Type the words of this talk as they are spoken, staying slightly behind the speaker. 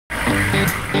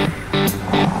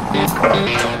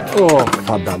Oh,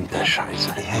 verdammte Scheiße.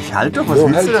 Ja, ich halte doch, was Du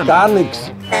willst du hältst denn? gar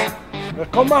nichts. Na,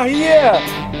 komm mal hier.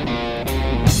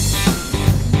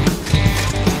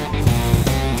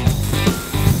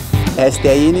 Er ist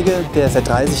derjenige, der seit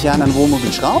 30 Jahren an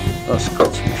Wohnmobil schraubt? Das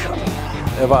kotzt mich an.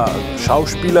 Er war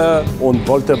Schauspieler und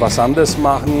wollte was anderes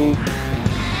machen.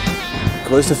 Der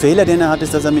größte Fehler, den er hat,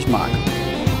 ist, dass er mich mag.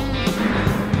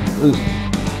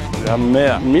 Wir haben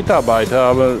mehr Mitarbeiter,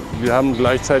 aber wir haben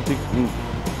gleichzeitig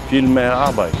viel mehr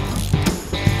Arbeit.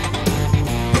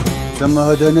 Sollen wir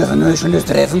heute ein schönes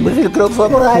Treffen mit dem Club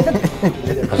vorbereiten?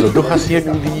 Also du hast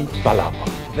irgendwie Baller.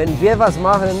 Wenn wir was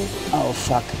machen, Oh,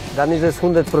 fuck. dann ist es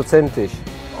 100%ig.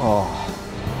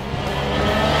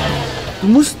 Du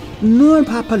musst nur ein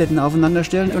paar Paletten aufeinander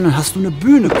stellen und dann hast du eine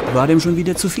Bühne. War dem schon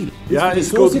wieder zu viel. Ja,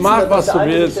 ist gut, mach was du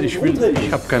willst. Ich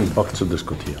habe keinen Bock zu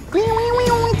diskutieren.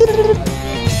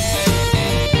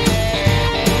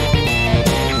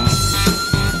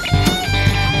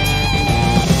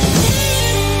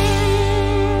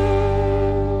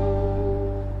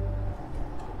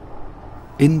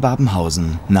 In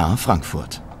Babenhausen, nahe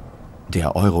Frankfurt.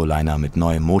 Der Euroliner mit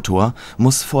neuem Motor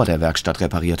muss vor der Werkstatt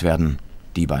repariert werden.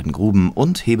 Die beiden Gruben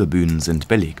und Hebebühnen sind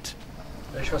belegt.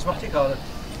 Was macht ihr gerade?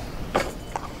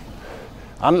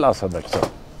 Anlasserwechsel.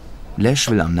 Lesch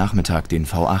will am Nachmittag den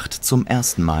V8 zum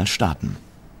ersten Mal starten.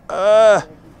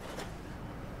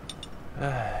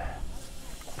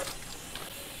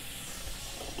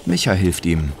 Micha hilft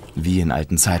ihm, wie in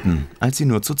alten Zeiten, als sie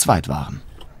nur zu zweit waren.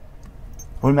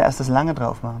 Wollen wir erst das lange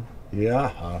drauf machen?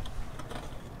 Ja.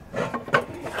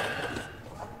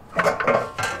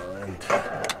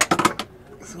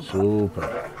 Super.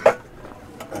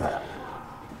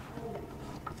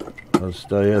 Was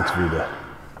ist da jetzt wieder?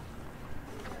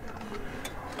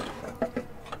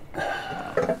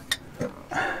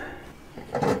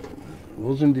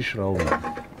 Wo sind die Schrauben?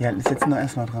 Ja, die sitzen noch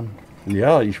erstmal dran.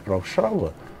 Ja, ich brauche Schrauben.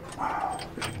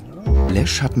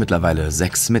 Lesch hat mittlerweile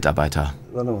 6 Mitarbeiter.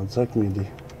 Warte mal, zeig mir die.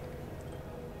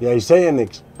 Ja, ich sehe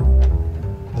nichts.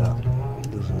 Ja,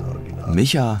 das ist ein Original.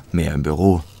 Micha, mehr im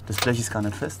Büro, Das Blech ist gar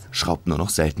nicht fest. schraubt nur noch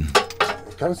selten.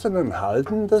 Kannst du denn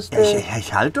halten, dass Ja, der...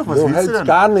 ich halte doch, was Du willst du hältst denn?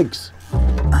 gar nichts.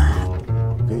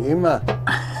 Wie immer.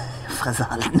 Fresse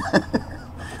halten.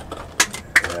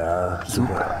 Ja,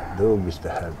 super. Du bist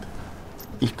der Held.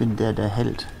 Ich bin der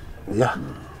hält. Ja.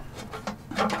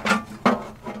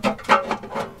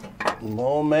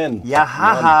 Moment. Ja,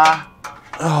 haha.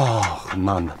 Ach,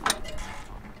 Mann.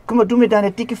 Guck mal, du mit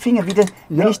deinen dicke Finger, wie denn,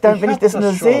 wenn ich hab das nur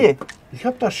schon. sehe. Ich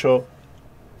hab das schon.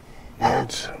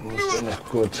 Jetzt musst du noch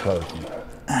kurz halten.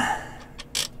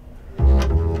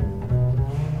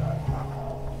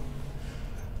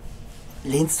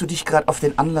 Lehnst du dich gerade auf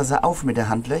den Anlasser auf mit der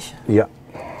Handlech? Ja.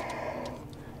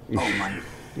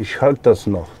 Ich halte das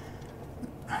noch.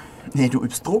 Nee, du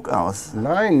übst Druck aus.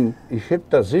 Nein, ich heb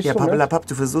das. Siehst Ja, du nicht? Pappelapapp,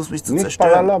 du versuchst mich zu Nicht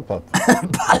zerstören. Palalapap.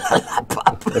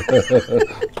 Pappelapapp.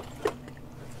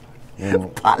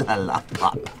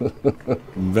 Palalapap.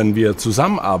 Wenn wir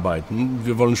zusammenarbeiten,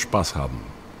 wir wollen Spaß haben.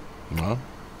 Ja?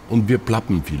 Und wir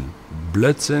plappen viel.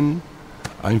 Blödsinn,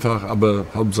 einfach, aber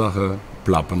Hauptsache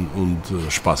plappen und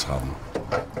Spaß haben.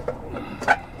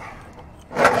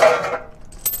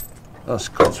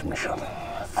 Das kotzt mich an.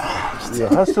 Ja,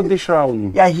 hast du die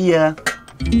Schrauben? Ja, hier.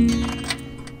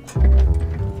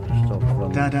 Stopp,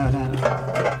 warte. Da.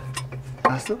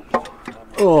 Hast du?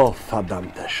 Oh,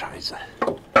 verdammte Scheiße.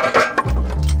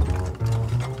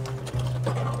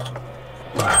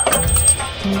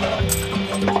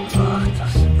 Ach,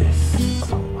 das ist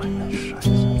so eine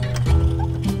Scheiße.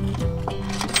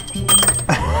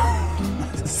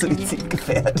 Das ist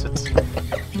suizidgefährdet.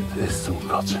 Das ist zum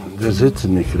Kotzen. Der sitzt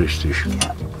nicht richtig.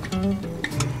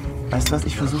 Weißt du was,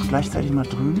 ich versuche gleichzeitig mal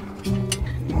drüben.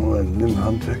 Moment, nimm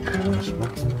Hand weg. Erstmal.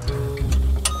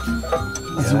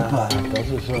 Super. Ja, das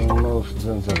ist eine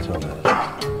sensationell.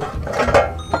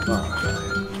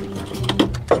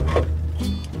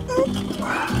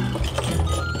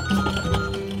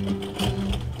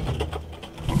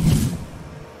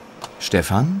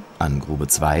 Stefan, an Grube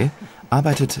 2,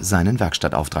 arbeitet seinen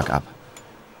Werkstattauftrag ab.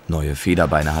 Neue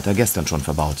Federbeine hat er gestern schon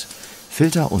verbaut.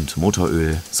 Filter und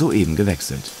Motoröl soeben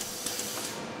gewechselt.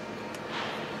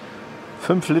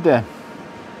 5 Liter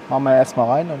machen wir erstmal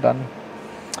rein und dann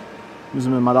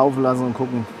müssen wir mal laufen lassen und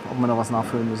gucken, ob wir noch was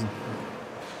nachfüllen müssen.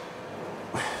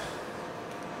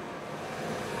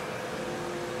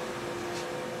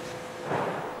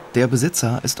 Der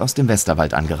Besitzer ist aus dem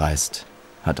Westerwald angereist,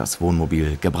 hat das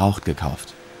Wohnmobil gebraucht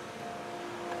gekauft.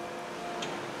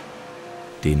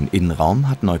 Den Innenraum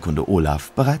hat Neukunde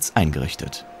Olaf bereits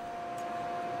eingerichtet.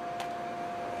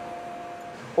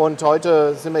 Und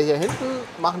heute sind wir hier hinten,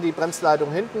 machen die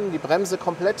Bremsleitung hinten, die Bremse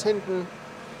komplett hinten.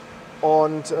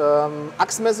 Und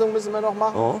Achsmessung müssen wir noch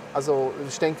machen. Oh. Also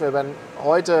ich denke, wir werden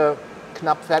heute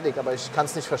knapp fertig, aber ich kann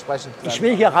es nicht versprechen. Ich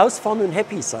will hier rausfahren und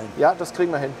happy sein. Ja, das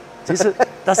kriegen wir hin. Siehste,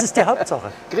 das ist die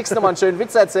Hauptsache. Kriegst du noch mal einen schönen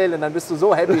Witz erzählen, dann bist du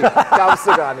so happy. Glaubst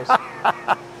du gar nicht.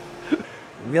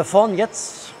 Wir fahren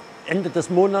jetzt Ende des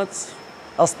Monats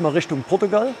erstmal Richtung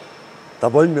Portugal.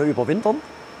 Da wollen wir überwintern.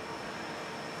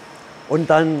 Und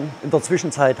dann in der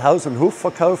Zwischenzeit Haus und Hof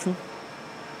verkaufen.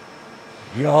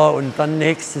 Ja, und dann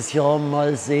nächstes Jahr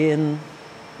mal sehen,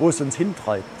 wo es uns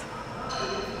hintreibt.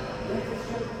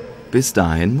 Bis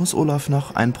dahin muss Olaf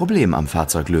noch ein Problem am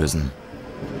Fahrzeug lösen.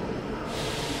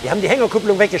 Die haben die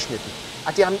Hängerkupplung weggeschnitten.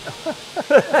 Ach, die haben...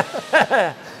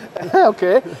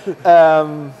 Okay.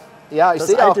 Ja, ich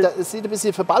sehe auch, es sieht ein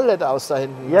bisschen verballert aus da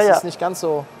hinten. Ja, das ist nicht ganz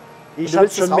so... Ich habe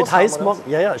schon mit heiß machen.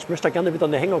 Ja, ich möchte da gerne wieder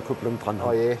eine Hängerkupplung dran haben.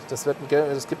 Oh je, das gibt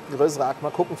einen größeren Akt.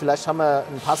 Mal gucken, vielleicht haben wir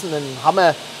einen passenden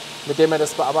Hammer, mit dem wir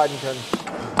das bearbeiten können.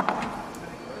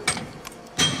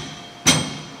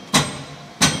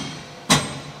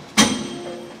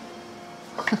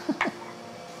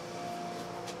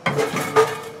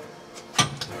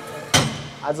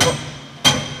 Also,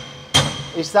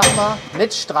 ich sag mal,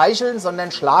 nicht streicheln,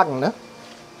 sondern schlagen, ne?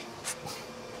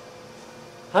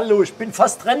 Hallo, ich bin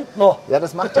fast Rentner. Ja,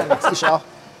 das macht ja nichts. Ich auch.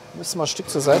 Müssen mal ein Stück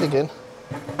zur Seite gehen.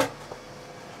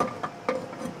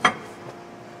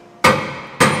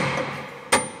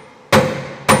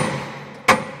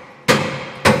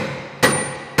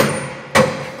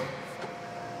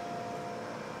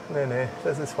 Nee,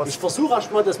 das ist was. Ich versuche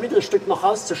erst mal das Mittelstück noch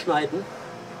rauszuschneiden.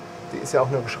 Die ist ja auch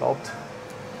nur geschraubt.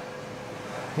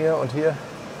 Hier und hier.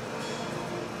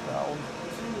 Da unten.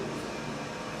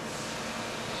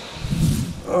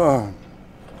 Oh.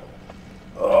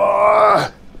 Oh.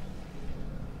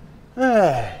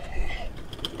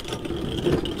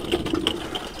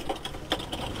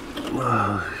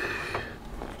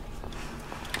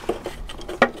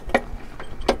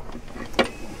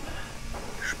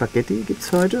 Spaghetti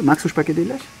gibt's heute. Magst du Spaghetti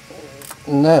gleich?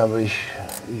 Nee, aber ich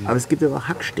Aber es gibt aber auch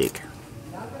Hacksteak.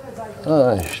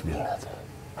 ich will nicht.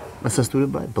 Was hast du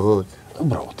dabei? Brot.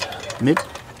 Brot. Mit?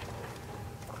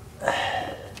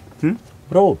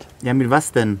 Brot. Ja, mit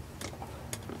was denn?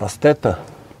 Pastetta.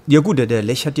 Ja gut, der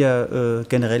Lech hat ja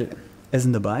generell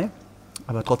Essen dabei.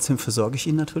 Aber trotzdem versorge ich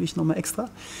ihn natürlich nochmal extra.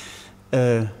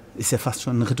 Ist ja fast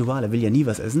schon ein Ritual. Er will ja nie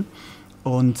was essen.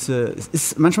 Und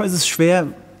manchmal ist es schwer,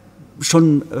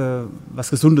 schon was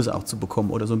Gesundes auch zu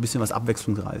bekommen oder so ein bisschen was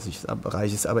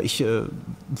Abwechslungsreiches. Aber ich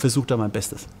versuche da mein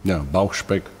Bestes. Ja,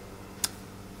 Bauchspeck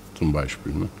zum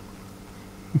Beispiel. Ne?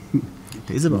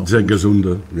 Der ist aber auch Sehr gut.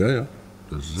 gesunde. Ja, ja.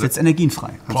 Das Setzt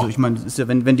energienfrei. Also ich meine, ja,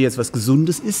 wenn dir jetzt was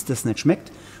Gesundes isst, das nicht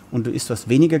schmeckt, und du isst was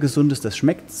weniger Gesundes, das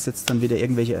schmeckt, setzt dann wieder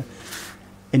irgendwelche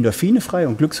Endorphine frei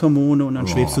und Glückshormone und dann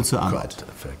schwebst du zur Arbeit. Gott,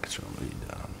 perfekt schon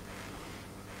wieder.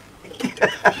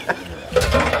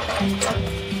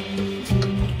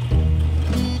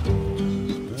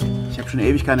 Ich habe schon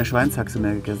ewig keine Schweinshaxe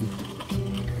mehr gegessen.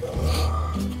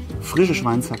 Frische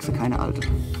Schweinshaxe, keine alte.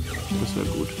 Das wäre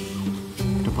gut.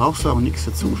 Da brauchst du auch nichts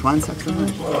dazu. Schweinshaxe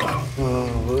rein.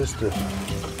 Wo ist der?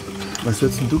 Was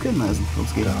würdest denn du gerne essen? Worum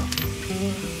geht's?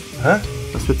 Hä?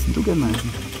 Was würdest denn du gerne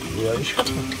essen? Ja, ich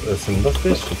essen. Was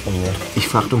willst du von mir? Ich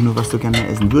frage doch nur, was du gerne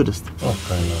essen würdest. Oh,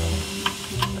 keine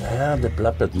Ahnung. Ja, der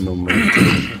plappert nur mit.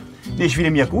 Nee, ich will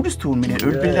ihm ja Gutes tun. Mit den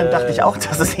Ölbildern dachte ich auch,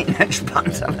 dass es ihn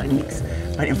entspannt. Aber nichts.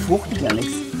 Bei dem fruchtet ja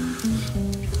nichts.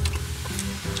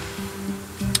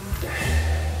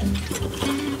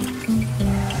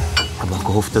 Aber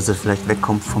gehofft, dass er vielleicht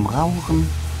wegkommt vom Rauchen.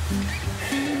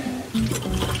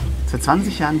 Seit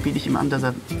 20 Jahren biete ich ihm an, dass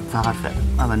er Fahrrad fährt.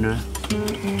 Aber nö. Er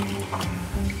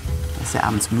ist ja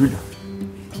abends müde.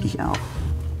 Ich auch.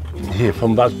 Hier,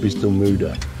 von was bist du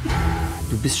müde?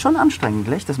 Du bist schon anstrengend,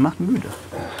 Lech. Das macht müde.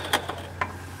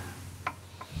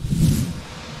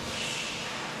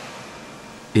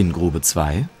 In Grube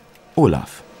 2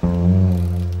 Olaf.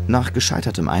 Nach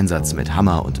gescheitertem Einsatz mit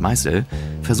Hammer und Meißel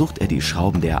versucht er die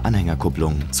Schrauben der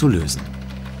Anhängerkupplung zu lösen.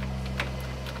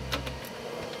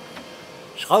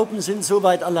 Schrauben sind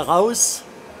soweit alle raus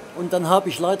und dann habe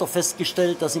ich leider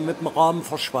festgestellt, dass sie mit dem Rahmen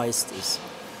verschweißt ist.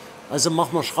 Also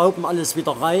machen wir Schrauben alles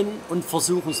wieder rein und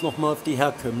versuchen es nochmal auf die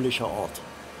herkömmliche Art.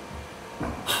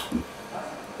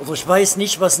 Oder ich weiß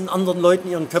nicht, was in anderen Leuten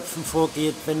in ihren Köpfen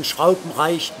vorgeht, wenn Schrauben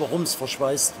reicht, warum es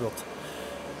verschweißt wird.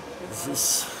 Das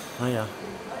ist, naja,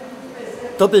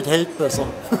 doppelt hält besser.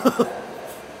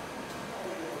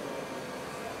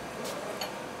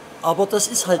 Aber das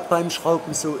ist halt beim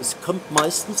Schrauben so, es kommt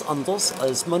meistens anders,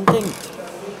 als man denkt.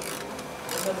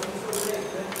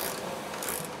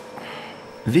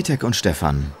 Witek und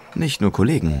Stefan, nicht nur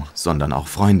Kollegen, sondern auch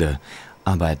Freunde,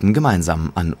 arbeiten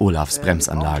gemeinsam an Olafs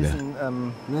Bremsanlage.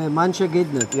 Nee, manche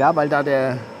geht nicht. Ja, weil da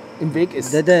der im Weg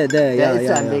ist. Der Der ist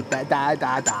ja, im ja. Weg. Da.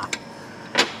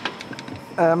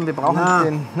 Wir brauchen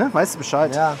den, ne? Weißt du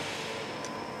Bescheid? Ja.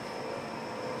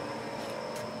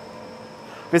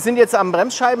 Wir sind jetzt am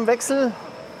Bremsscheibenwechsel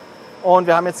und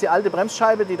wir haben jetzt die alte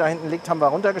Bremsscheibe, die da hinten liegt, haben wir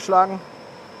runtergeschlagen.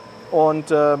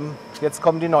 Und jetzt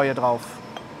kommt die neue drauf.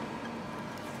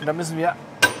 Und da müssen wir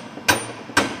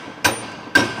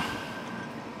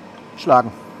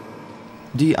schlagen.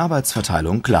 Die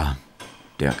Arbeitsverteilung klar.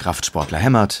 Der Kraftsportler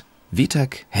hämmert,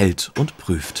 Witek hält und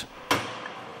prüft.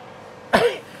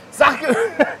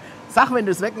 Sag, wenn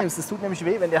du es wegnimmst, es tut nämlich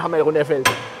weh, wenn der Hammer runterfällt.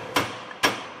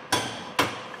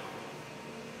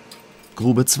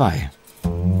 Grube 2.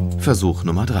 Versuch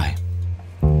Nummer 3.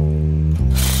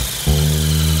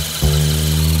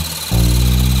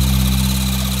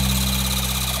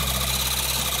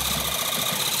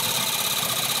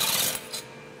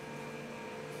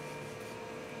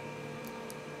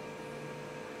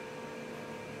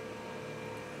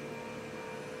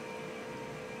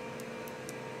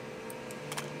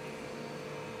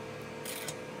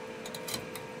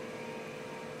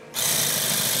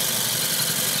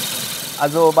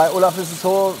 Also bei Olaf ist es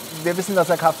so, wir wissen, dass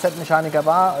er KFZ-Mechaniker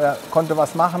war, er konnte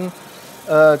was machen.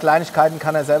 Kleinigkeiten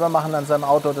kann er selber machen an seinem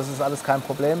Auto, das ist alles kein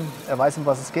Problem. Er weiß, um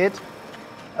was es geht.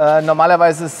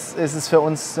 Normalerweise ist es für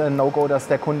uns ein No-Go, dass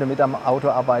der Kunde mit am Auto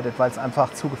arbeitet, weil es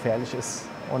einfach zu gefährlich ist.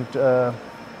 Und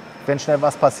wenn schnell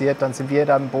was passiert, dann sind wir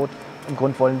da im Boot. Im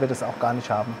Grund wollen wir das auch gar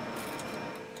nicht haben.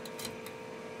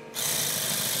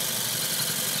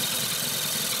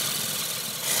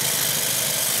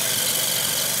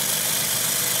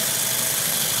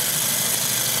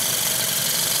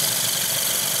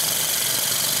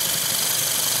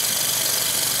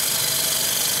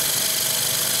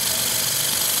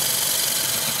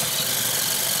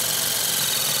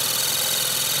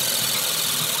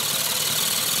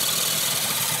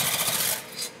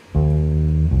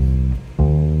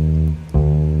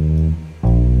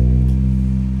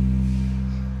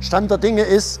 Stand der Dinge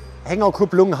ist,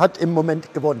 Hängerkupplung hat im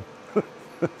Moment gewonnen.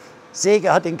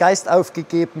 Säge hat den Geist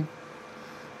aufgegeben.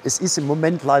 Es ist im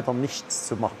Moment leider nichts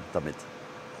zu machen damit.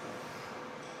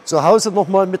 Zu Hause noch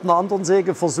mal mit einer anderen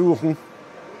Säge versuchen.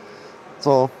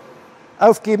 So,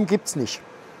 aufgeben gibt's nicht.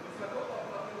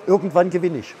 Irgendwann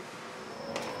gewinne ich.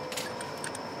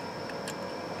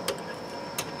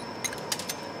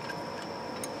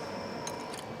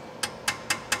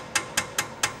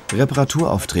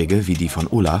 Reparaturaufträge wie die von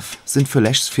Olaf sind für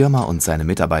Leschs Firma und seine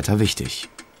Mitarbeiter wichtig.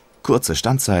 Kurze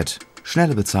Standzeit,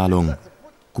 schnelle Bezahlung,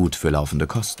 gut für laufende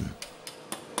Kosten.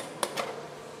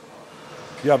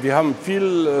 Ja, wir haben viel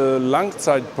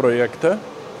Langzeitprojekte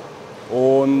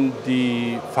und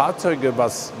die Fahrzeuge,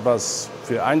 was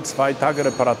für 1-2 Tage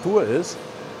Reparatur ist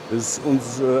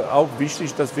uns auch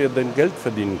wichtig, dass wir den Geld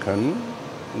verdienen können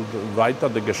und weiter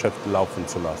das Geschäft laufen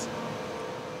zu lassen.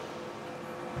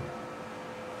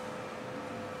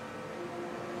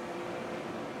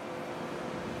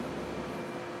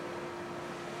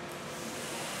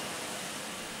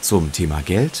 Zum Thema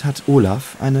Geld hat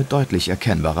Olaf eine deutlich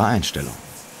erkennbare Einstellung.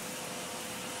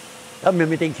 Da wir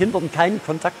mit den Kindern keinen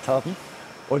Kontakt haben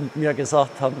und mir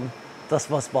gesagt haben,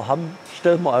 das, was wir haben,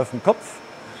 stellen wir auf den Kopf.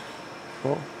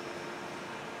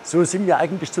 So sind wir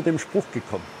eigentlich zu dem Spruch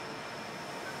gekommen.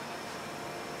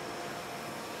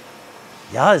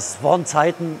 Ja, es waren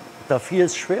Zeiten, da fiel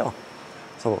es schwer.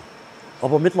 So.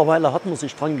 Aber mittlerweile hat man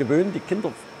sich daran gewöhnt, die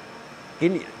Kinder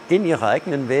gehen ihre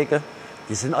eigenen Wege.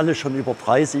 Die sind alle schon über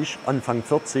 30, Anfang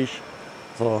 40.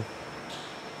 So.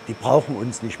 Die brauchen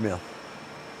uns nicht mehr.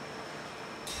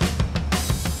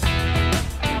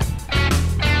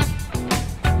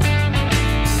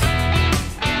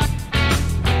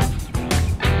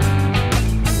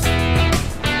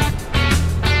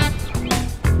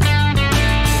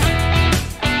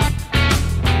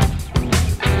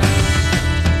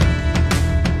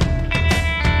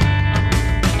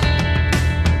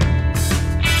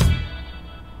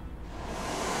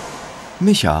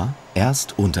 Micha,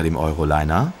 erst unter dem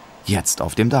Euroliner, jetzt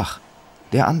auf dem Dach.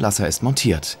 Der Anlasser ist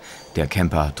montiert, der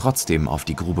Camper trotzdem auf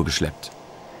die Grube geschleppt.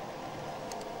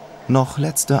 Noch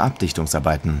letzte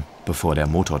Abdichtungsarbeiten, bevor der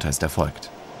Motortest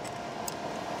erfolgt.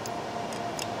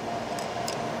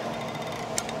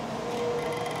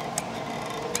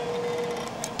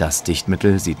 Das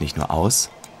Dichtmittel sieht nicht nur aus,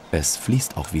 es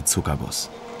fließt auch wie Zuckerguss.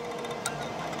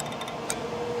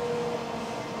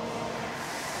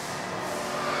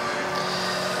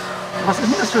 Was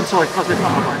ist denn das für ein Zeug, was wir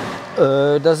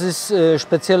verarbeiten? Das ist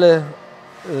spezielle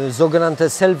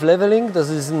sogenanntes Self-Leveling. Das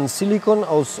ist ein Silikon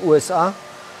aus USA.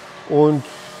 Und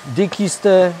die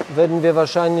Kiste werden wir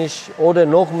wahrscheinlich oder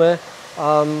noch mehr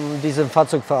diesem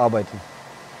Fahrzeug verarbeiten.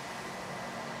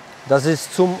 Das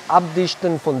ist zum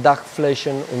Abdichten von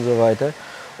Dachflächen und so weiter.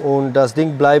 Und das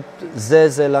Ding bleibt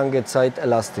sehr, sehr lange Zeit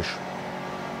elastisch.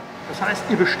 Das heißt,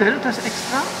 ihr bestellt das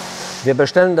extra? Wir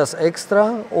bestellen das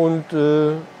extra, und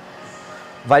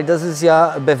weil das ist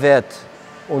ja bewährt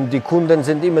und die Kunden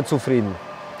sind immer zufrieden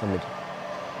damit.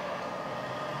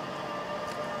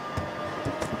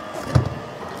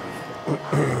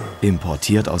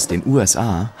 Importiert aus den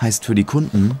USA heißt für die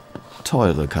Kunden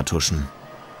teure Kartuschen.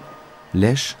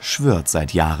 Lesch schwört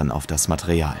seit Jahren auf das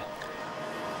Material.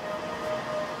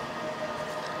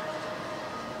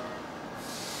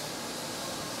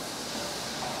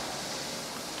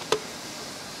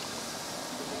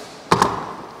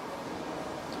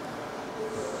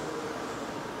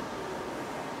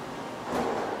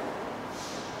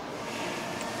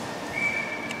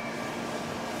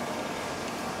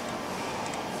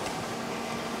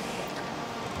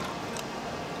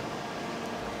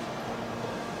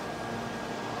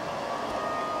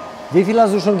 Wie viel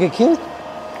hast du schon gekillt?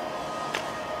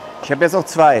 Ich habe jetzt noch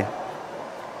 2.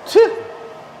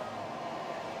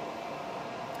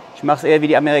 Ich mache es eher wie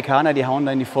die Amerikaner, die hauen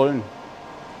da in die Vollen.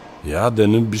 Ja, der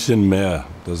nimmt ein bisschen mehr.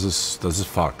 Das ist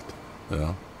Fakt.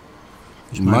 Ja.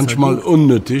 Manchmal halt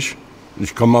unnötig.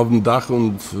 Ich komme auf dem Dach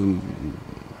und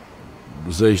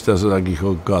sehe ich das, sage ich,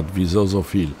 oh Gott, wieso so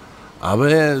viel? Aber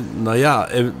er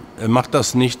macht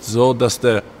das nicht so, dass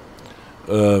der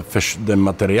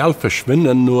Material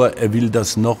verschwindet, nur er will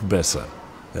das noch besser.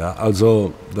 Ja,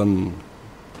 also dann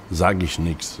sage ich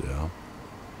nichts. Ja.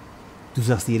 Du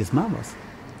sagst jedes Mal was.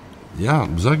 Ja,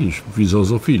 sage ich. Wieso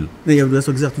so viel? Nee, aber du hast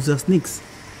doch gesagt, du sagst nichts.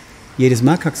 Jedes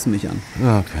Mal kackst du mich an.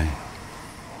 Okay.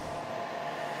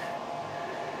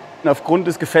 Aufgrund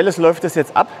des Gefälles läuft das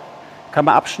jetzt ab. Kann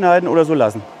man abschneiden oder so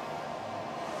lassen.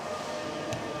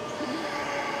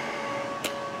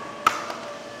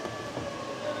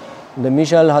 Und der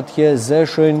Michael hat hier sehr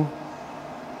schön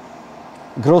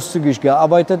großzügig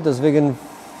gearbeitet, deswegen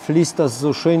fließt das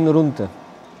so schön runter.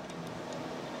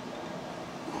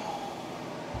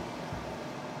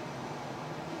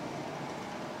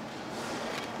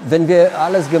 Wenn wir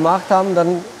alles gemacht haben,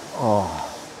 dann,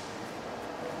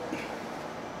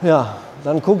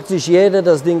 dann guckt sich jeder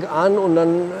das Ding an und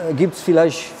dann gibt es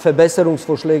vielleicht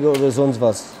Verbesserungsvorschläge oder sonst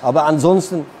was. Aber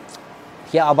ansonsten,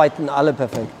 hier arbeiten alle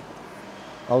perfekt.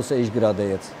 Außer ich gerade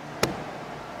jetzt.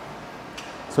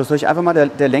 Soll ich einfach mal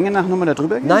der Länge nach nochmal da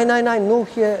drüber gehen? Nein, nur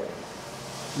hier.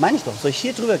 Meine ich doch. Soll ich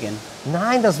hier drüber gehen?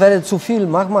 Nein, das wäre zu viel.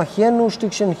 Mach mal hier nur ein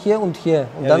Stückchen, hier und hier.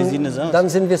 Und Ja, wie sieht das aus? Dann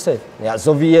sind wir safe. Ja,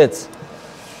 so wie jetzt.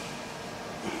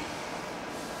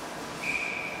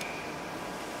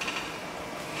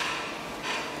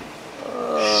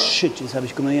 Shit, jetzt habe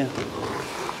ich, guck mal hier.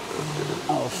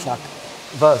 Oh, fuck.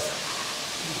 Was?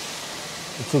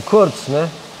 Zu kurz, ne?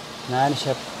 Nein, ich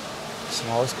habe es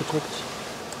rausgedrückt.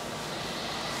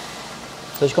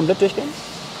 Soll ich komplett durchgehen?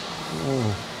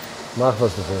 Mach,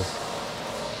 was du willst.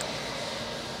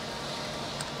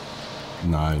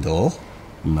 Nein. Doch.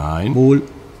 Nein. Wohl.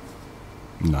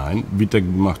 Nein. Bitte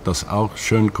macht das auch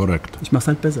schön korrekt. Ich mach's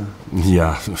halt besser.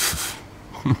 Ja.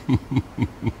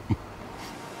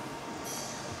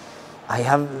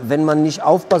 Ja, wenn man nicht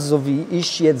aufpasst, so wie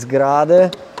ich jetzt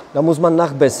gerade, dann muss man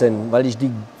nachbessern, weil ich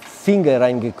die Finger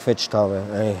reingequetscht habe.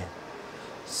 Ey.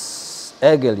 Ist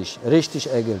ärgerlich, richtig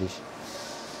ärgerlich.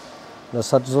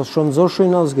 Das hat schon so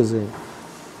schön ausgesehen.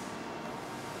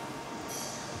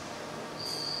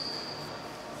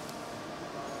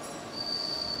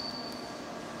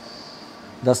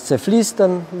 Das zerfließt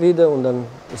dann wieder und dann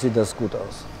sieht das gut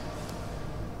aus.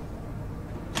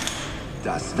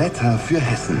 Das Wetter für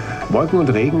Hessen. Wolken und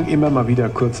Regen, immer mal wieder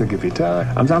kurze Gewitter.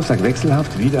 Am Samstag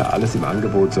wechselhaft, wieder alles im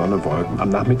Angebot, Sonne, Wolken. Am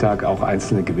Nachmittag auch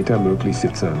einzelne Gewitter möglich,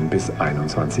 17 bis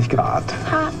 21 Grad.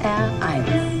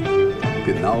 HR1.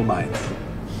 Genau meins.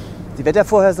 Die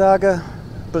Wettervorhersage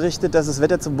berichtet, dass das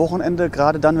Wetter zum Wochenende,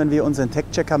 gerade dann, wenn wir unseren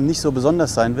Tech-Check haben, nicht so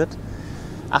besonders sein wird.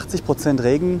 80%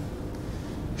 Regen.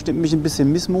 Stimmt mich ein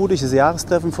bisschen missmutig. Das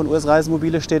Jahrestreffen von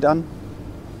US-Reisemobile steht an.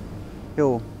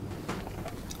 Jo.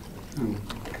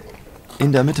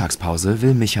 In der Mittagspause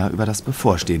will Micha über das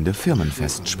bevorstehende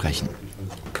Firmen-Fest sprechen.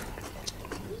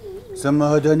 Sollen wir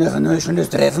heute noch ein schönes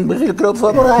Treffen ein bisschen grob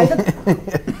vorbereitet?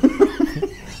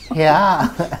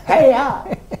 Ja. Hey, ja.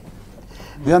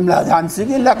 Wir haben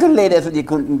handzige Lackenleder für die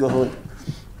Kunden geholt.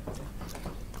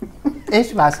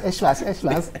 Ich weiß.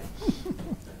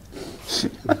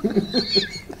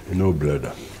 Nur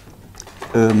blöder.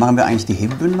 Machen wir eigentlich die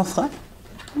Hebebühnen noch frei?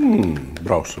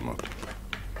 Brauchst du mal.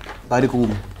 Beide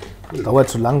Gruben. Dauert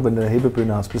zu lang, wenn du eine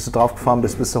Hebebühne hast. Bis du draufgefahren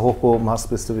bist, bis du hochgehoben hast,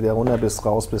 bis du wieder runter bist,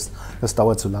 raus bist. Das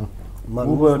dauert zu lang.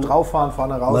 Grube drauffahren,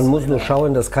 vorne raus. Man muss nur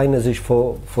schauen, dass keiner sich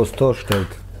vors Tor stellt.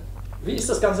 Wie ist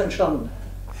das Ganze entstanden?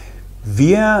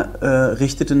 Wir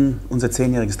richteten unser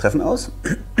 10-jähriges Treffen aus.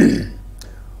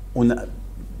 Und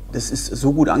das ist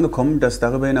so gut angekommen, dass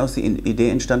darüber hinaus die Idee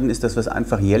entstanden ist, dass wir es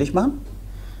einfach jährlich machen.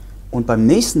 Und beim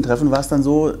nächsten Treffen war es dann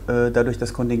so, dadurch,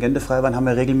 dass Kontingente frei waren, haben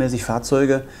wir regelmäßig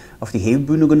Fahrzeuge auf die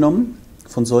Hebebühne genommen,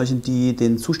 von solchen, die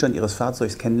den Zustand ihres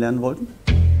Fahrzeugs kennenlernen wollten.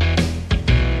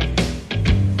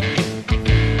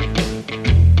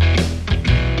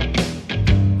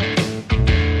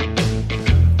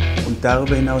 Und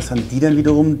darüber hinaus haben die dann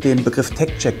wiederum den Begriff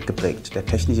Tech-Check geprägt, der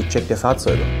technische Check der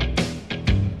Fahrzeuge.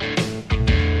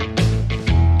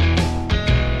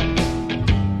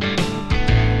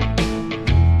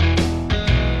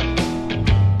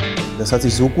 Das hat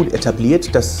sich so gut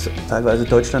etabliert, dass teilweise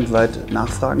deutschlandweit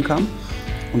Nachfragen kamen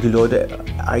und die Leute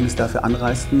eigens dafür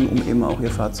anreisten, um eben auch ihr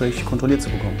Fahrzeug kontrolliert zu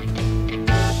bekommen.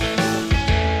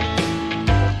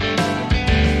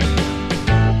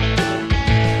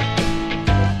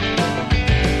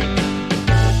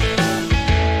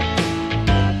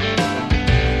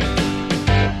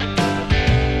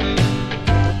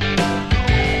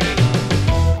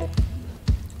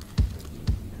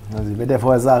 Die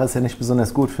Wettervorhersage ist ja nicht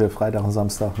besonders gut für Freitag und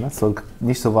Samstag. Ne? Es soll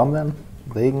nicht so warm werden.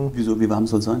 Regen. Wieso? Wie warm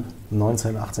soll es sein?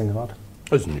 19, 18 Grad.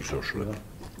 Das ist nicht so schlimm.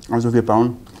 Also wir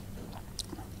bauen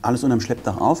alles unterm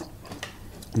Schleppdach auf.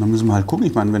 Und dann müssen wir halt gucken.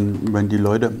 Ich meine, wenn die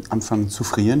Leute anfangen zu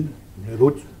frieren, Ja,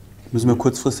 gut. müssen wir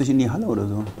kurzfristig in die Halle oder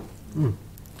so.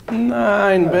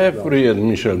 Nein, wer friert,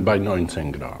 Michel, bei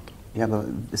 19 Grad? Ja, aber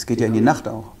es geht ja in die Nacht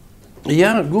auch.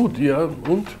 Ja, gut, ja,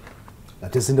 und? Ja,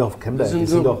 das sind doch Camper. Die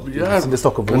so, sind das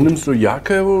doch Dann gewohnt. nimmst du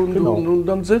Jacke und, Genau. und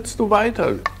dann sitzt du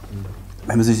weiter.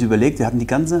 Wenn man sich das überlegt, wir hatten die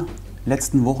ganze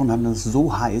letzten Wochen hatten das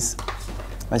so heiß.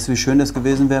 Weißt du, wie schön das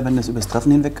gewesen wäre, wenn das übers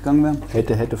Treffen hinweggegangen wäre?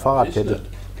 Hätte Fahrradkette.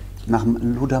 Nach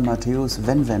dem Luther Matthäus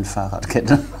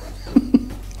Wenn-Wenn-Fahrradkette.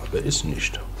 Aber ist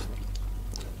nicht.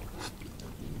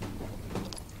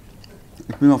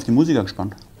 Ich bin auf die Musiker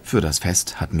gespannt. Für das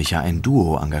Fest hat Micha ein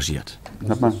Duo engagiert.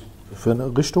 Sag mal, Für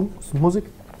eine Richtung ist Musik?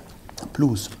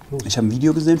 Blues. Ich habe ein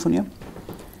Video gesehen von ihr.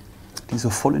 Die ist so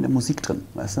voll in der Musik drin,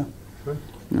 weißt du?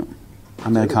 Ja.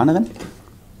 Amerikanerin.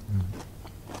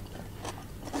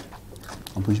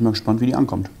 Da bin ich mal gespannt, wie die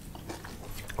ankommt.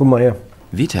 Guck mal her.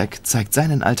 Vitek zeigt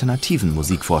seinen alternativen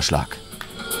Musikvorschlag.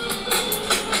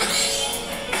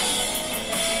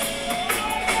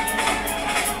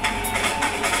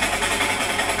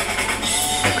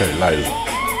 Okay, leise.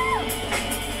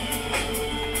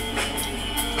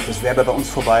 Das wäre bei uns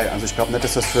vorbei. Also ich glaube nicht,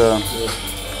 dass das für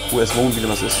US-Wohnmobile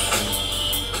was ist.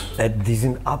 Die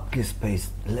sind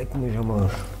abgespaced. Leck mich schon mal.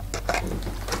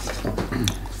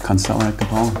 Kannst du auch nicht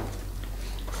gebrauchen.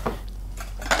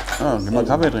 Ja, geh mal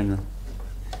Kaffee trinken.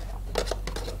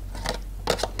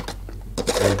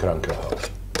 Ein Krankenhaus.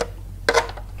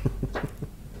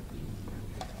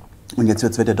 Und jetzt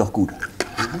wird das Wetter doch gut.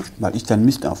 Weil ich dann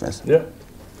Mist aufesse. Ja.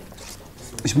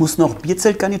 Ich muss noch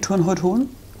Bierzeltgarnituren heute holen.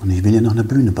 Und ich will ja noch eine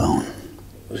Bühne bauen.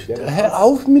 Hör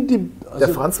auf mit dem. Der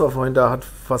Franz war vorhin da, hat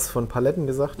was von Paletten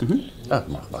gesagt. Ach,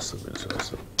 mach was du willst.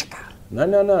 Also.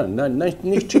 Nein,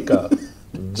 nicht Chica.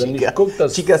 Wenn ich gucke,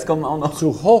 dass Chicas kommen auch noch.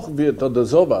 zu hoch wird oder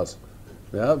sowas.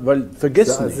 Ja, weil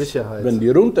vergiss Ja, nicht, Sicherheit. wenn die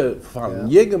runterfahren,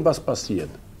 irgendwas passiert,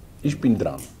 ich bin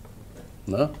dran.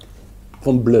 Ne?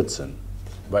 Von Blödsinn.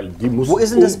 Weil die muss Wo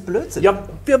ist denn das Blödsinn? Ja,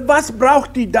 für was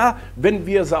braucht die da, wenn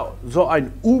wir so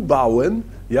ein U bauen,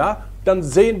 ja, dann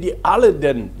sehen die alle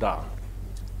denn da.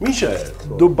 Michael,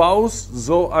 du baust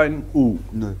so ein U.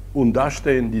 Nö. Und da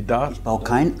stehen die da. Ich baue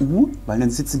kein U, weil dann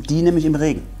sitzen die nämlich im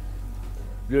Regen.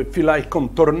 Vielleicht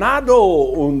kommt Tornado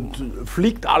und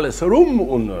fliegt alles rum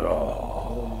und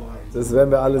Das werden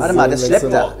wir alles Warte mal, sehen das nächste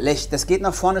Schleppdach, Woche. Lech, das geht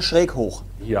nach vorne schräg hoch.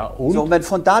 ja und So, und wenn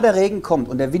von da der Regen kommt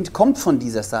und der Wind kommt von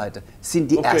dieser Seite,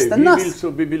 sind die erst wie nass.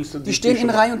 willst du Die stehen in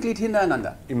Tische- Reihe und Glied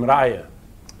hintereinander. in Reihe.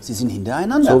 Sie sind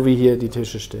hintereinander. So wie hier die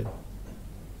Tische stehen.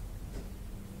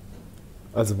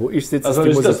 Also wo ich sitze, Also ist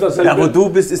die ist das Musik. dasselbe, Ja, wo du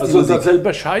bist, ist die also Musik.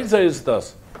 dasselbe Scheiße ist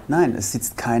das. Nein, es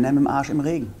sitzt keiner mit dem Arsch im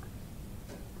Regen.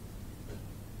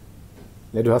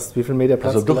 Ja, du hast wie viel Meter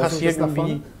Platz? Also du gelassen hast bis nach irgendwie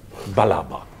vorne?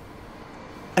 Balaba.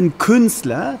 Ein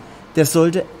Künstler, der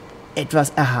sollte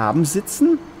etwas erhaben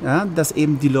sitzen, ja, dass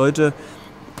eben die Leute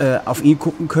auf ihn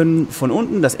gucken können von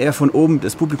unten, dass er von oben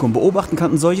das Publikum beobachten kann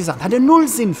und solche Sachen. Hat er null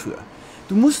Sinn für.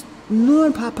 Du musst nur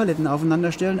ein paar Paletten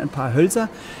aufeinander stellen, ein paar Hölzer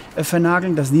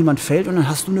vernageln, dass niemand fällt und dann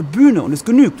hast du eine Bühne und es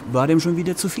genügt. War dem schon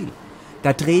wieder zu viel.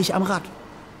 Da drehe ich am Rad.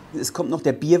 Es kommt noch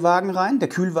der Bierwagen rein, der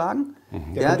Kühlwagen.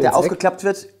 Der aufgeklappt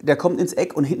wird, der kommt ins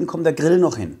Eck und hinten kommt der Grill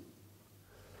noch hin.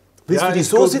 Willst du dich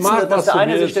so gut, sitzen, mach, dass was der du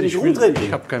eine sich willst. ständig Ich will- rumdreht?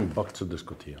 Ich habe keinen Bock zu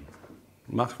diskutieren.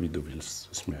 Mach, wie du willst,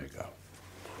 ist mir egal.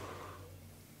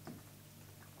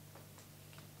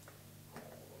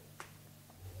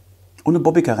 Und eine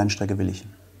Bobbycar-Rennstrecke will ich.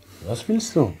 Was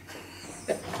willst du?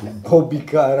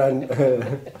 Bobbycar rein.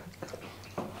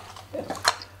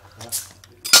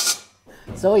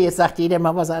 So, jetzt sagt jeder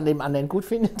mal, was er an dem anderen gut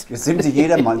findet. Jetzt nimmt sich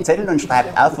jeder mal einen Zettel und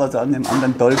schreibt auf, was er an dem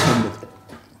anderen toll findet.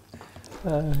 Ich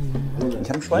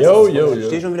habe einen Schweiß. Ich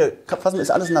stehe schon wieder. Fassen,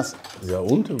 ist alles nass. Ja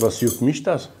und? Was juckt mich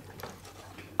das?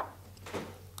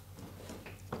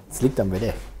 Es liegt am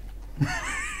Wetter.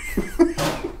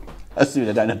 Hast du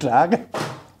wieder deine Klage?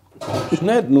 Ich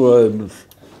nicht, nur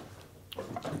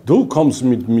du kommst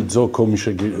mit so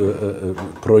komischen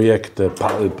Projekten,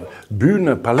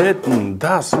 Bühne, Paletten,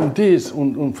 das und dies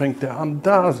und fängt er an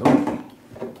das.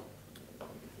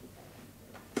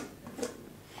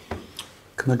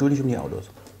 Kümmer du dich um die Autos.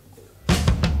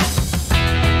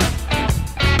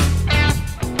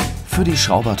 Für die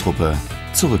Schraubertruppe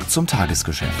zurück zum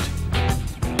Tagesgeschäft.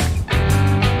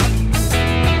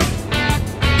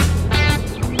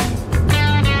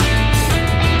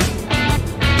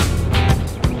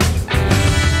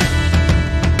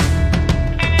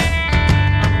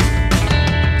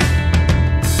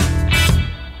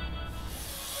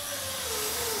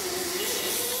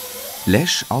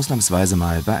 Lesch ausnahmsweise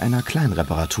mal bei einer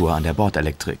Kleinreparatur an der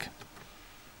Bordelektrik.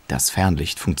 Das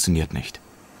Fernlicht funktioniert nicht.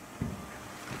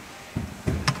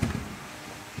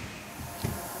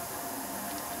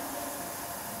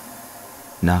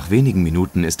 Nach wenigen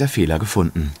Minuten ist der Fehler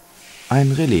gefunden.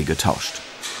 Ein Relais getauscht.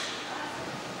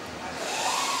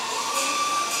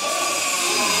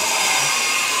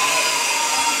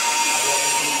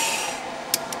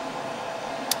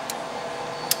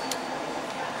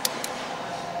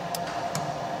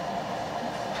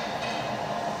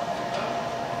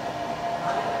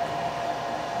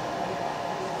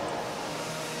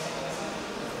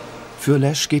 Für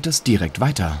Lesch geht es direkt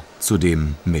weiter zu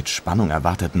dem mit Spannung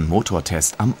erwarteten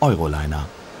Motortest am Euroliner.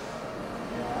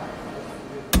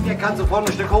 Der kann sofort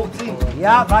ein Stück hochziehen.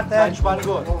 Ja, warte.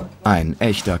 Ein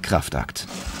echter Kraftakt.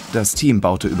 Das Team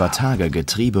baute über Tage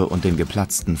Getriebe und den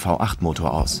geplatzten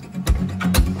V8-Motor aus.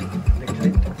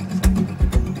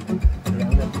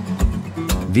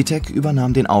 Vitek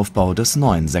übernahm den Aufbau des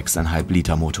neuen 6,5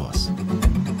 Liter Motors.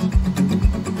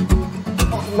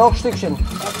 Noch ein Stückchen.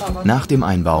 Nach dem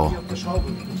Einbau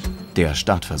der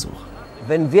Startversuch.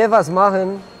 Wenn wir was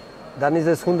machen, dann ist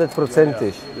es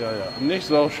 100%ig. Ja. Nicht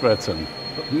so schwätzen.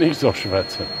 Nicht so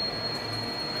schwätzen.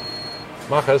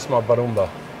 Mach erst mal Barumba.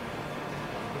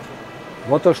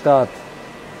 Motorstart.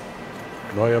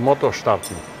 Neue Motor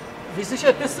starten. Wie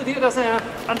sicher bist du dir, dass er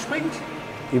anspringt?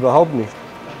 Überhaupt nicht.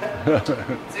 10%.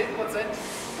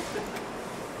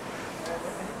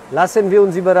 Lassen wir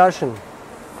uns überraschen.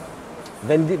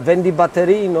 Wenn die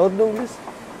Batterie in Ordnung ist.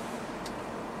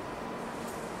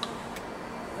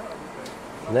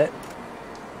 Ne.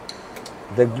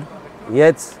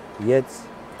 Jetzt.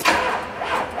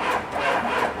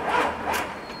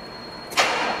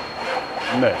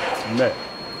 Nee.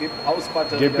 Gib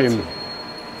Hausbatterie Gib ihm.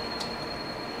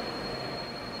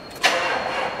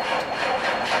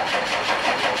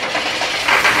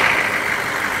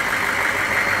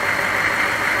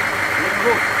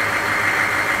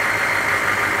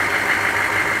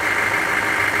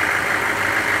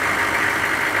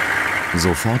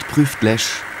 Sofort prüft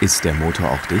Lesch, ist der Motor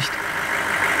auch dicht?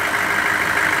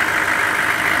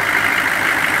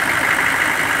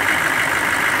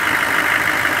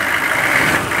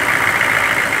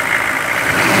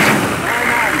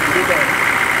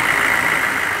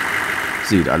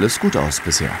 Sieht alles gut aus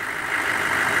bisher.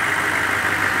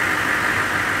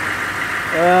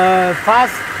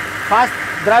 Fast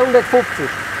 350.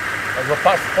 Also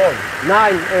fast voll.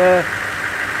 Nein,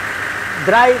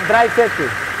 3/4.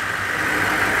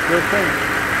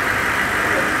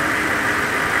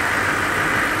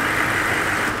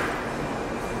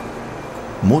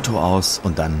 Motor aus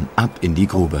und dann ab in die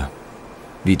Grube.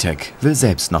 Vitek will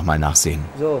selbst nochmal nachsehen.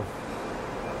 So.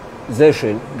 Sehr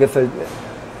schön, gefällt mir.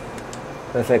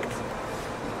 Perfekt.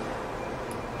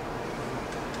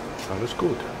 Alles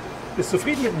gut. Bist du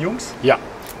zufrieden mit den Jungs? Ja.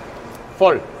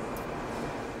 Voll.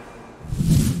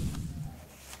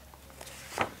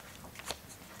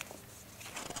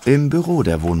 Im Büro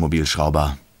der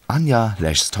Wohnmobilschrauber. Anja,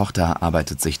 Leschs Tochter,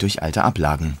 arbeitet sich durch alte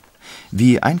Ablagen.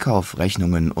 Wie Einkauf,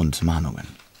 Rechnungen und Mahnungen.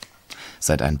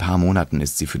 Seit ein paar Monaten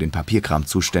ist sie für den Papierkram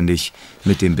zuständig.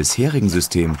 Mit dem bisherigen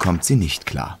System kommt sie nicht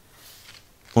klar.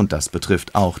 Und das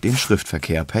betrifft auch den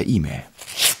Schriftverkehr per E-Mail.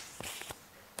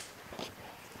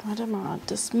 Warte mal,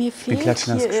 mir Wir fehlt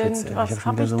klatschen das hier Geschwätz. irgendwas. Ich habe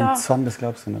schon Hab wieder ich so da einen Zorn, das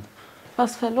glaubst du nicht.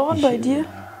 was verloren bei dir?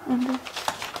 Mhm.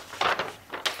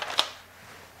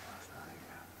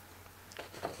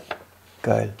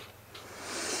 Geil.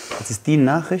 Das ist die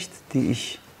Nachricht, die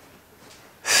ich...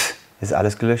 Ist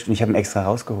alles gelöscht und ich habe ihn extra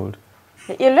rausgeholt.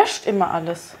 Ja, ihr löscht immer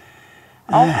alles.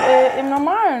 Auch im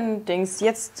normalen Dings.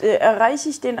 Jetzt erreiche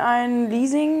ich den einen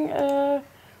Leasing...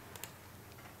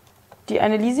 die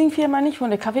eine Leasingfirma nicht von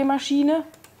der Kaffeemaschine.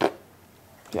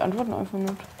 Die antworten einfach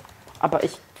nicht. Aber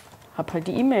ich habe halt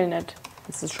die E-Mail nicht.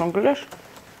 Das ist schon gelöscht.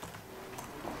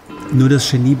 Nur das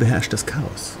Genie beherrscht das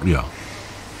Chaos. Ja.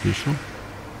 Siehst du?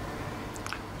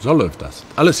 So läuft das.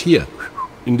 Alles hier.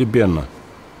 In die Birne.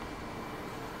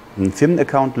 Ein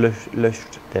Firmenaccount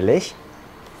löscht der Lech.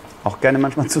 Auch gerne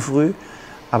manchmal zu früh.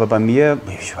 Aber bei mir,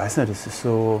 ich weiß nicht, das ist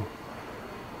so...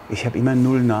 Ich habe immer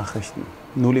 0 Nachrichten.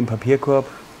 0 im Papierkorb.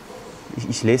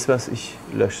 Ich lese was, ich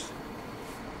lösche es.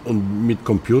 Und mit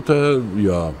Computer,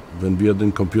 ja, wenn wir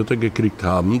den Computer gekriegt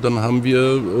haben, dann haben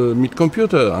wir mit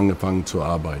Computer angefangen zu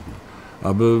arbeiten.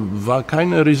 Aber war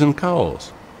kein riesen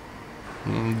Chaos.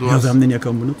 Wir haben den ja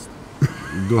kaum benutzt.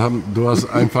 Du hast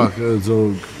einfach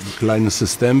so ein kleines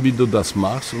System, wie du das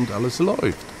machst und alles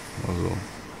läuft. Also.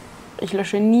 Ich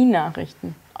lösche nie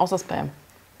Nachrichten, außer Spam.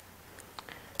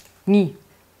 Nie.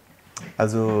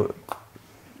 Also,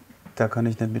 da kann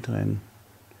ich nicht mitreden.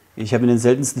 Ich habe in den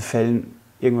seltensten Fällen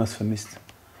irgendwas vermisst.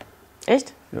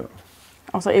 Echt? Ja.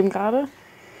 Außer eben gerade?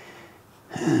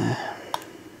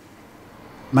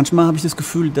 Manchmal habe ich das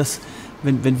Gefühl, dass,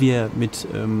 wenn wir mit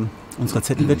unserer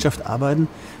Zettelwirtschaft arbeiten,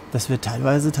 dass wir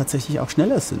teilweise tatsächlich auch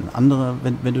schneller sind. Andere,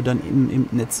 wenn du dann im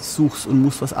Netz suchst und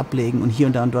musst was ablegen und hier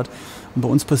und da und dort. Und bei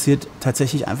uns passiert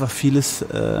tatsächlich einfach vieles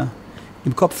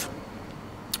im Kopf.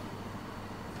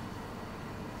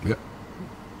 Ja.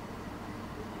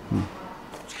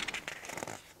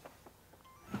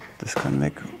 Das kann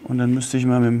weg. Und dann müsste ich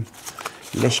mal mit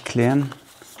dem Lech klären.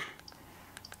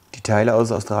 Die Teile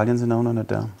aus Australien sind auch noch nicht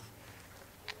da.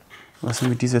 Was wir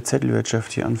mit dieser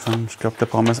Zettelwirtschaft hier anfangen, ich glaube, da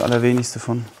brauchen wir das Allerwenigste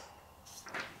von.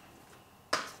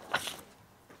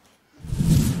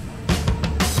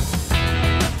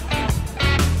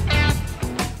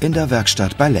 In der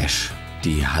Werkstatt bei Lesch.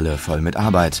 Die Halle voll mit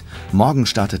Arbeit. Morgen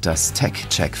startet das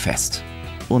Tech-Check-Fest.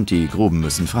 Und die Gruben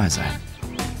müssen frei sein.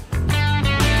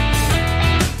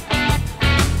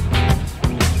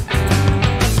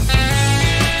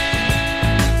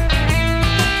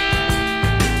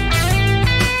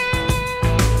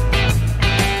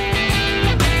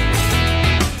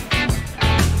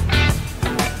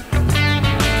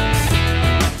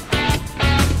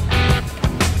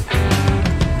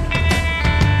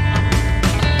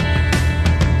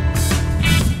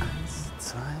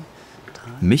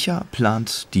 Micha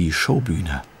plant die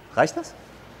Showbühne. Reicht das?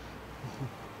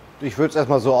 Ich würde es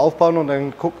erstmal so aufbauen und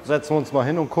dann setzen wir uns mal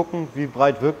hin und gucken, wie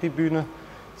breit wirkt die Bühne.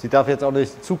 Sie darf jetzt auch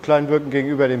nicht zu klein wirken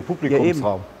gegenüber dem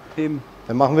Publikumsraum. Ja, eben.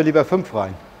 Dann machen wir lieber 5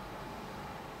 rein.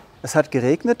 Es hat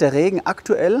geregnet. Der Regen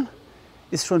aktuell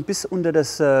ist schon bis unter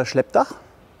das Schleppdach.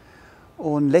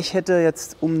 Und Lech hätte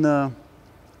jetzt um eine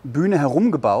Bühne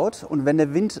herum gebaut. Und wenn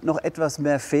der Wind noch etwas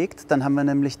mehr fegt, dann haben wir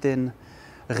nämlich den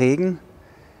Regen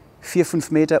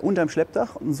 4-5 Meter unterm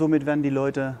Schleppdach. Und somit werden die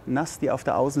Leute nass, die auf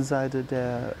der Außenseite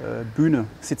der Bühne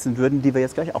sitzen würden, die wir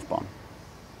jetzt gleich aufbauen.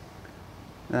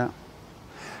 Ja.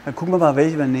 Dann gucken wir mal,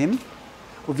 welche wir nehmen.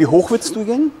 Und wie hoch willst du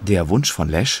gehen? Der Wunsch von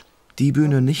Lesch, die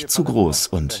Bühne nicht zu groß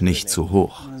und nicht zu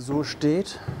hoch. So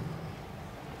steht.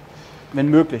 Wenn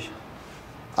möglich.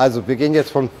 Also wir gehen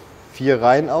jetzt von 4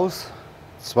 Reihen aus.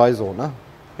 2 so, ne?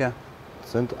 Ja.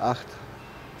 Sind 8,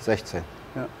 16.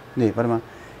 Ja. Nee, warte mal.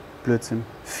 Blödsinn.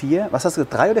 4, was hast du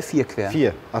gesagt, 3 oder 4 quer?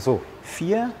 4, ach so.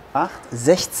 4, 8,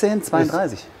 16,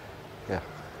 32. Ja.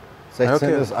 16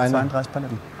 okay, ist eine, 32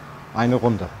 Paletten. Eine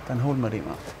Runde. Dann holen wir die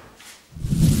mal.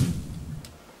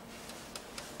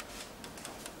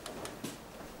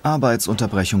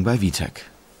 Arbeitsunterbrechung bei Vitek.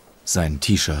 Sein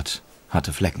T-Shirt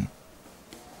hatte Flecken.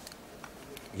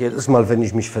 Jedes Mal, wenn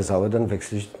ich mich versaue, dann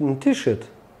wechsle ich ein T-Shirt.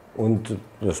 Und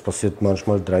das passiert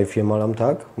manchmal 3-4 Mal am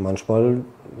Tag, manchmal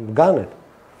gar nicht.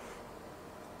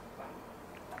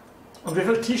 Und wie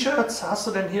viele T-Shirts hast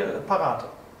du denn hier parat?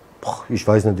 Boah, ich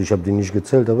weiß nicht, ich habe die nicht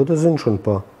gezählt, aber das sind schon ein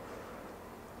paar.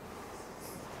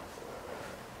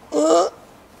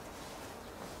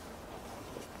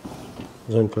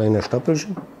 So ein kleiner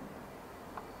Stapelchen.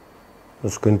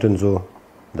 Das könnten so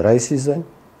 30 sein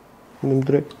in dem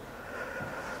Dreh.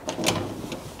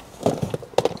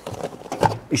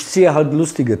 Ich ziehe halt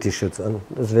lustige T-Shirts an,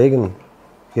 deswegen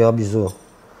hier habe ich so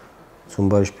zum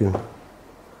Beispiel.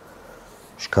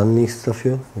 Ich kann nichts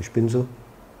dafür, ich bin so.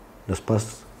 Das passt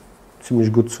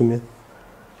ziemlich gut zu mir.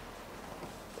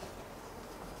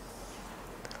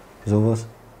 Sowas.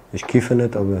 Ich kiffe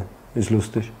nicht, aber ist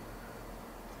lustig.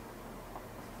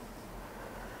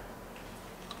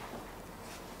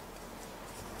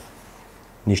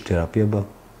 Nicht therapierbar.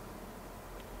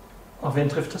 Auf wen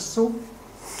trifft das zu?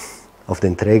 Auf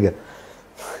den Träger.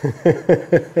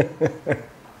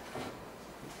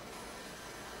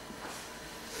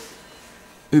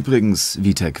 Übrigens,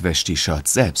 Witek wäscht die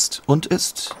Shirts selbst und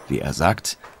ist, wie er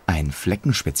sagt, ein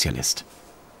Fleckenspezialist.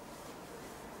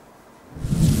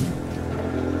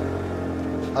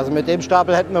 Also mit dem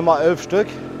Stapel hätten wir mal 11 Stück.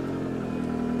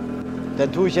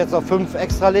 Dann tue ich jetzt noch 5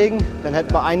 extra legen, dann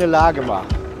hätten wir eine Lage mal.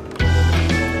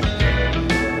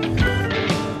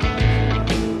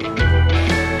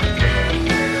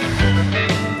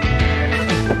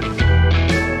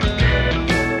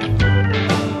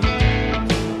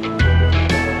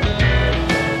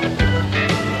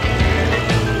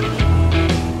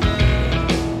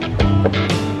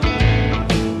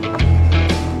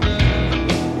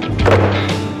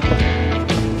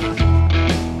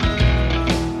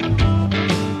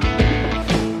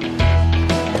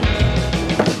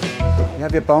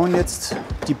 Wir bauen jetzt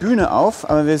die Bühne auf,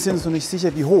 aber wir sind uns noch nicht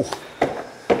sicher, wie hoch.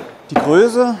 Die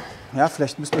Größe, ja,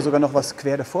 vielleicht müssen wir sogar noch was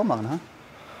quer davor machen. Ha?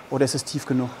 Oder ist es tief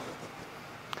genug?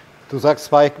 Du sagst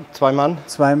zwei Mann?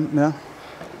 Zwei, ja.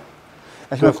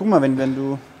 Ich meine, guck mal, wenn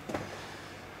du...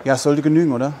 Ja, es sollte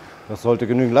genügen, oder? Das sollte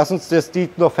genügen. Lass uns das die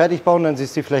noch fertig bauen, dann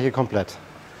siehst du die Fläche komplett.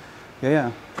 Ja,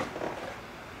 ja.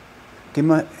 Geh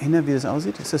mal hin, wie das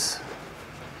aussieht. Ist das...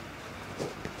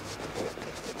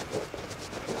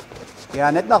 Ja,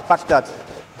 nicht nach Bagdad.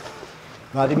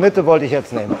 Na, die Mitte wollte ich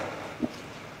jetzt nehmen.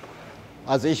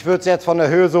 Also ich würde es jetzt von der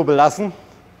Höhe so belassen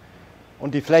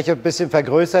und die Fläche ein bisschen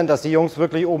vergrößern, dass die Jungs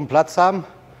wirklich oben Platz haben,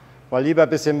 weil lieber ein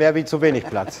bisschen mehr wie zu wenig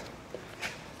Platz.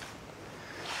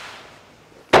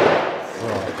 So.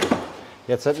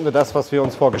 Jetzt hätten wir das, was wir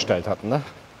uns vorgestellt hatten. Ne?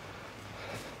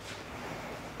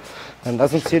 Dann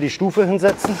lass uns hier die Stufe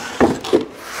hinsetzen.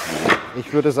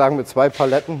 Ich würde sagen mit 2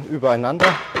 Paletten übereinander.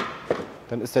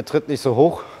 Dann ist der Tritt nicht so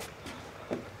hoch.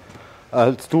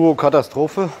 Als Duo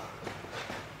Katastrophe.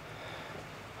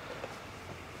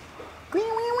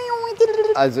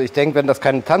 Also ich denke, wenn das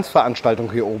keine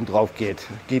Tanzveranstaltung hier oben drauf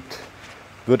gibt,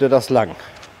 würde das lang.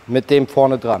 Mit dem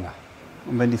vorne dran.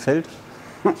 Und wenn die fällt?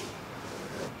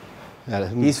 Ja,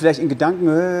 die ist vielleicht in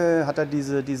Gedanken, hat er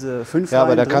diese 5 Ja,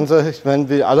 aber da drin? kann sie, wenn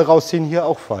wir alle rausziehen, hier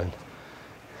auch fallen.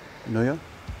 Naja.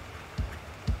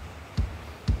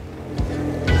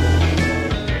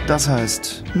 Das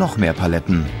heißt, noch mehr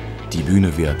Paletten. Die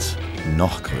Bühne wird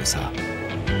noch größer.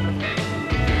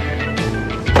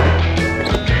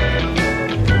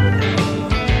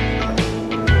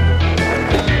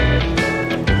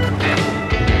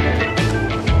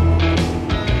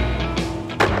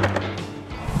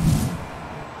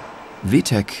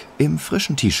 Witek im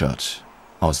frischen T-Shirt.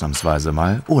 Ausnahmsweise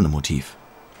mal ohne Motiv.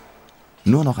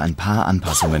 Nur noch ein paar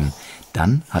Anpassungen.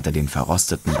 Dann hat er den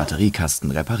verrosteten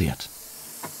Batteriekasten repariert.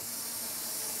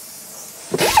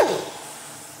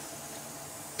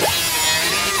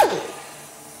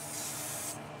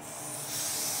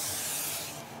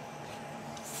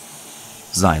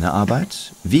 Seine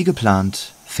Arbeit, wie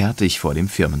geplant, fertig vor dem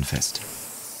Firmen-Fest.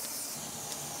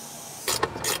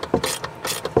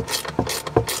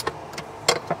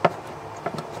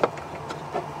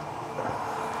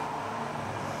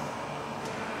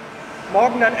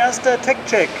 Morgen dein erster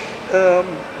Tech-Check.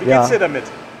 Wie geht's dir damit?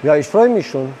 Ja, ich freue mich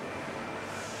schon.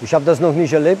 Ich habe das noch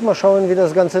nicht erlebt. Mal schauen, wie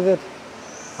das Ganze wird.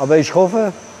 Aber ich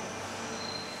hoffe,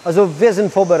 also wir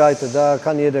sind vorbereitet, da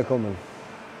kann jeder kommen.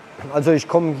 Also ich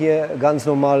komme hier ganz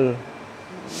normal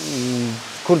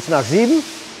kurz nach 7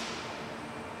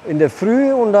 in der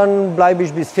Früh und dann bleibe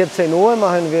ich bis 14 Uhr,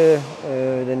 machen wir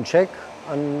den Check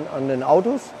an den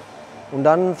Autos und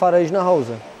dann fahre ich nach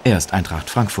Hause. Er ist Eintracht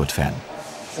Frankfurt-Fan.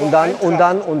 Und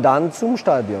dann zum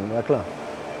Stadion, ja klar.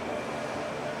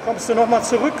 Kommst du noch mal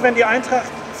zurück, wenn die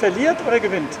Eintracht verliert oder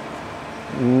gewinnt?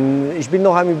 Ich bin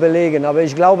noch am Überlegen, aber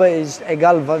ich glaube,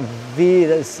 egal wie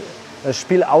das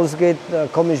Spiel ausgeht, da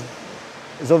komme ich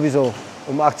sowieso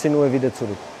um 18 Uhr wieder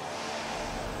zurück.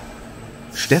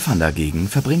 Stefan dagegen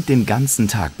verbringt den ganzen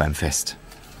Tag beim Fest.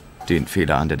 Den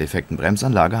Fehler an der defekten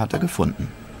Bremsanlage hat er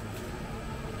gefunden.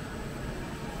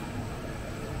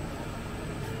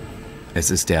 Es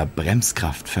ist der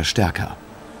Bremskraftverstärker.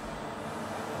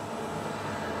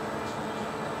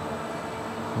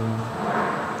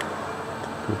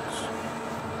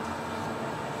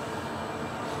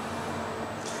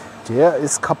 Der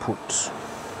ist kaputt.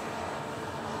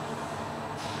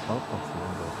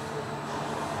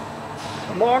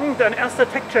 Morgen dein erster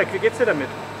Tech-Check. Wie geht's dir damit?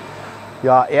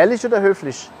 Ja, ehrlich oder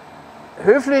höflich?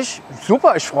 Höflich,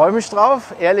 super, ich freue mich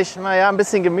drauf. Ehrlich, naja, ein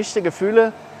bisschen gemischte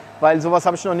Gefühle, weil sowas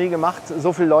habe ich noch nie gemacht.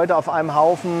 So viele Leute auf einem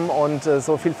Haufen und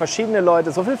so viele verschiedene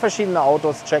Leute, so viele verschiedene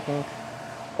Autos checken.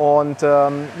 Und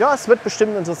ja, es wird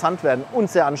bestimmt interessant werden und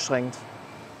sehr anstrengend.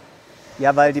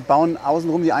 Ja, weil die bauen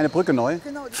außenrum die eine Brücke neu.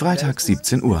 Freitag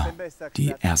 17 Uhr.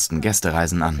 Die ersten Gäste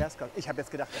reisen an.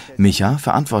 Micha,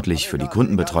 verantwortlich für die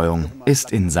Kundenbetreuung,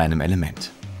 ist in seinem Element.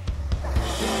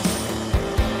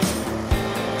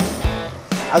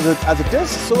 Also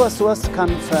sowas kann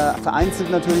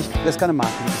vereinzelt natürlich, das kann eine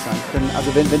Marketing sein.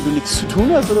 Also wenn du nichts zu tun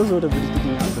hast oder so, dann würde ich die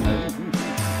Dinge anmelden.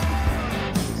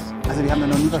 Also wir haben da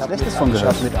noch nie was Schlechtes von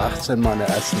gehört. Ich habe mit 18 meine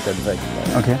ersten Camper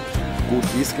gebaut. Okay. Gut,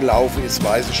 wie es gelaufen ist,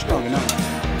 weiß ich noch. Genau.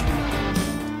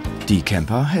 Die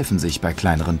Camper helfen sich bei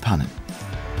kleineren Pannen.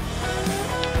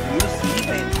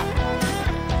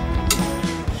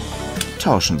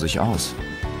 Tauschen sich aus.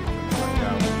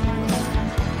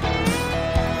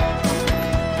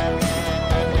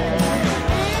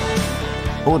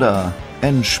 Oder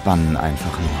entspannen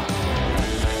einfach nur.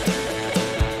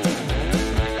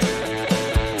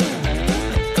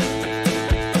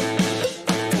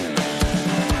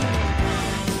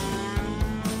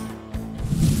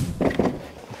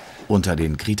 Unter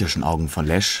den kritischen Augen von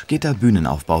Lesch geht der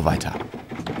Bühnenaufbau weiter.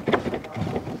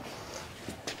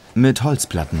 Mit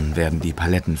Holzplatten werden die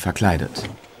Paletten verkleidet.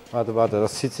 Warte,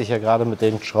 das zieht sich ja gerade mit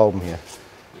den Schrauben hier.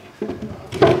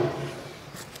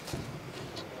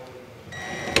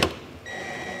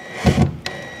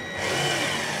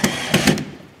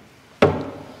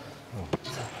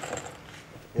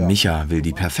 Micha will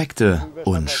die perfekte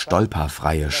und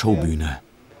stolperfreie Showbühne.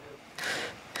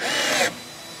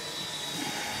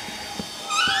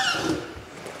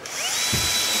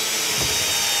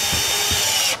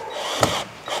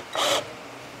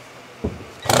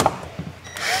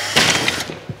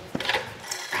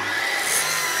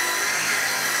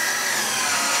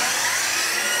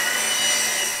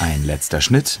 Ein letzter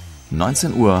Schnitt,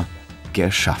 19 Uhr,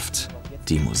 geschafft.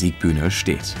 Die Musikbühne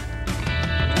steht.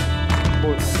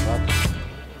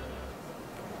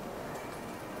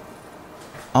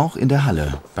 Auch in der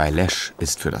Halle bei Lesch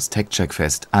ist für das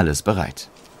Tech-Check-Fest alles bereit.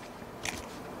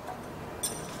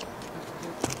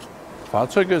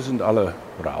 Fahrzeuge sind alle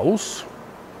raus,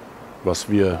 was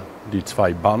wir die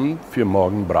 2 Bahnen für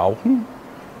morgen brauchen.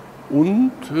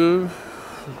 Und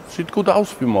sieht gut aus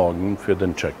für morgen, für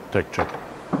den Tech-Check.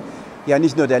 Ja,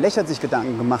 nicht nur der Lech hat sich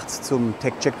Gedanken gemacht zum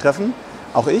Tech-Check-Treffen,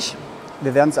 auch ich.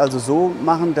 Wir werden es also so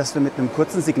machen, dass wir mit einem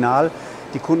kurzen Signal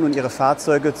die Kunden und ihre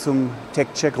Fahrzeuge zum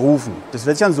Tech-Check rufen. Das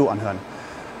wird sich dann so anhören.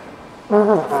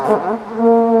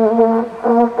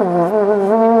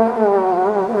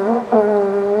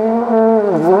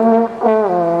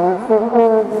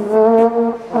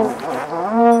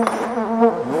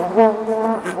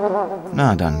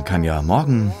 Na, dann kann ja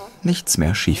morgen nichts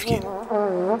mehr schiefgehen.